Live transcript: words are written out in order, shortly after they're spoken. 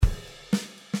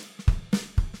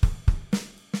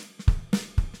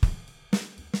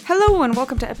Hello and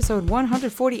welcome to episode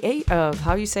 148 of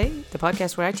How You Say, the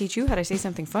podcast where I teach you how to say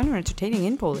something fun or entertaining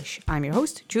in Polish. I'm your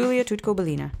host, Julia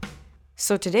Tutko-Balina.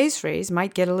 So today's phrase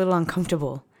might get a little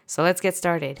uncomfortable, so let's get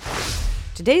started.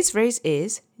 Today's phrase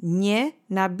is nie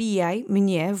nabijaj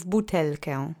mnie w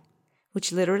butelkę,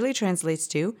 which literally translates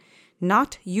to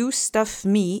not you stuff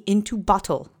me into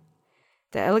bottle.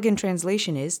 The elegant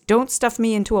translation is don't stuff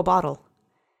me into a bottle.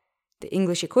 The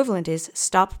English equivalent is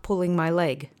stop pulling my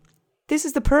leg. This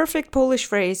is the perfect Polish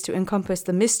phrase to encompass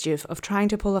the mischief of trying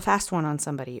to pull a fast one on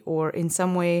somebody or in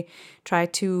some way try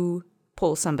to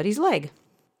pull somebody's leg.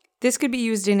 This could be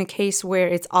used in a case where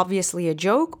it's obviously a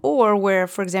joke or where,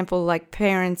 for example, like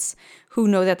parents who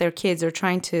know that their kids are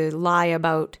trying to lie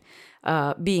about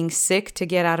being sick to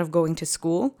get out of going to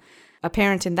school. A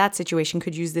parent in that situation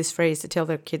could use this phrase to tell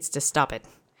their kids to stop it.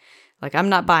 Like, I'm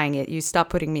not buying it. You stop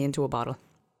putting me into a bottle.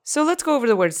 So let's go over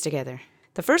the words together.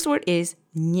 The first word is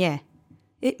nie.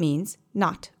 It means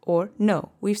not or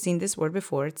no. We've seen this word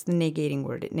before. It's the negating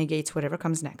word. It negates whatever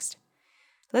comes next.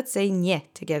 Let's say nie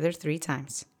together 3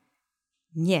 times.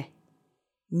 Nie,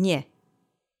 nie,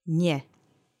 nie.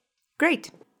 Great.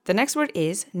 The next word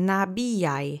is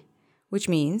nabijaj, which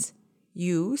means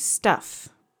you stuff.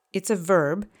 It's a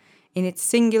verb in its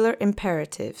singular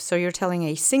imperative. So you're telling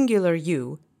a singular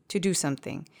you to do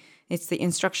something. It's the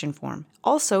instruction form.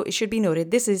 Also, it should be noted,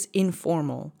 this is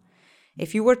informal.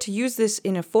 If you were to use this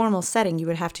in a formal setting, you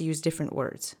would have to use different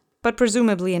words. But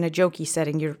presumably in a jokey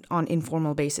setting, you're on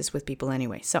informal basis with people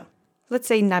anyway. So let's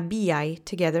say nabijaj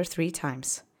together 3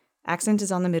 times. Accent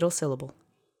is on the middle syllable.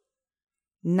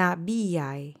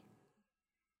 Nabijaj,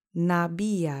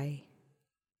 nabijaj,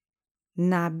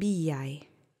 nabijaj.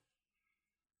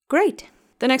 Great.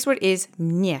 The next word is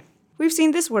mnie. We've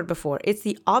seen this word before. It's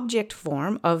the object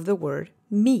form of the word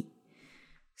me.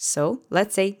 So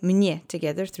let's say mnie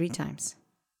together 3 times.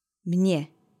 Mnie,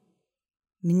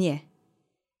 mnie,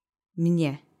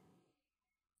 mnie.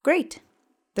 Great.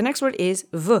 The next word is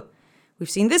w.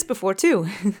 We've seen this before too.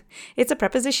 It's a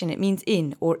preposition. It means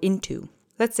in or into.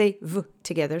 Let's say w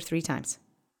together 3 times.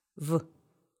 W,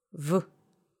 w,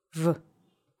 w.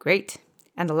 Great.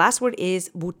 And the last word is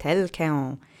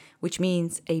butelkę, which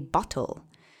means a bottle.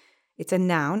 It's a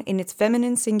noun in its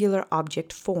feminine singular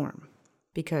object form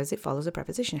because it follows a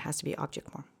preposition. It has to be object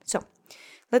form. So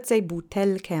let's say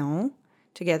butelkę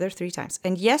together 3 times.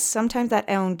 And yes, sometimes that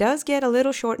ę does get a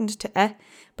little shortened to e,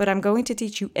 but I'm going to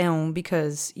teach you ę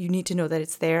because you need to know that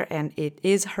it's there and it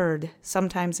is heard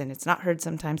sometimes and it's not heard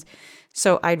sometimes.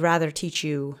 So I'd rather teach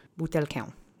you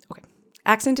butelkę. Okay.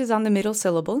 Accent is on the middle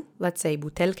syllable. Let's say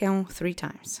butelkę 3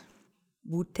 times.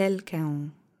 Butelkę,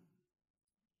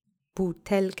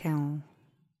 butelkę,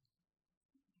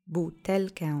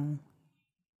 butelkę.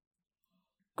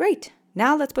 Great.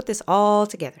 Now let's put this all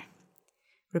together.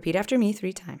 Repeat after me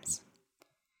 3 times.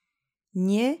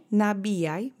 Nie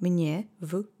nabijaj mnie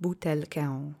w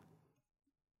butelkę.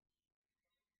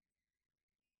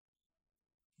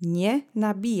 Nie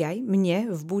nabijaj mnie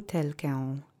w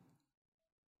butelkę.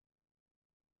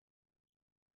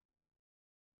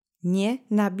 Nie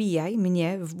nabijaj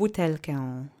mnie w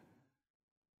butelkę.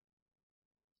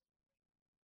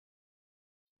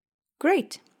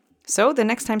 Great. So the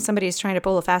next time somebody is trying to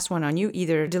pull a fast one on you,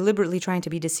 either deliberately trying to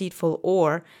be deceitful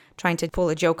or trying to pull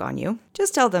a joke on you,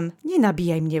 just tell them, nie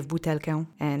nabijaj mnie w butelkę,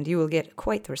 and you will get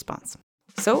quite the response.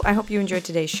 So I hope you enjoyed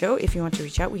today's show. If you want to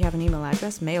reach out, we have an email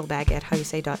address,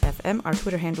 mailbag@howyousay.fm. Our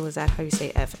Twitter handle is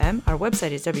 @howyousayfm. Our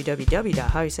website is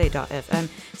www.howyousay.fm.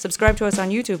 Subscribe to us on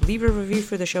YouTube. Leave a review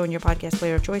for the show in your podcast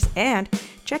player of choice. And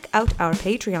check out our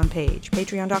Patreon page,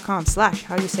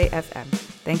 patreon.com/howyousayfm.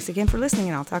 Thanks again for listening,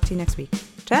 and I'll talk to you next week.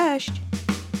 Cześć!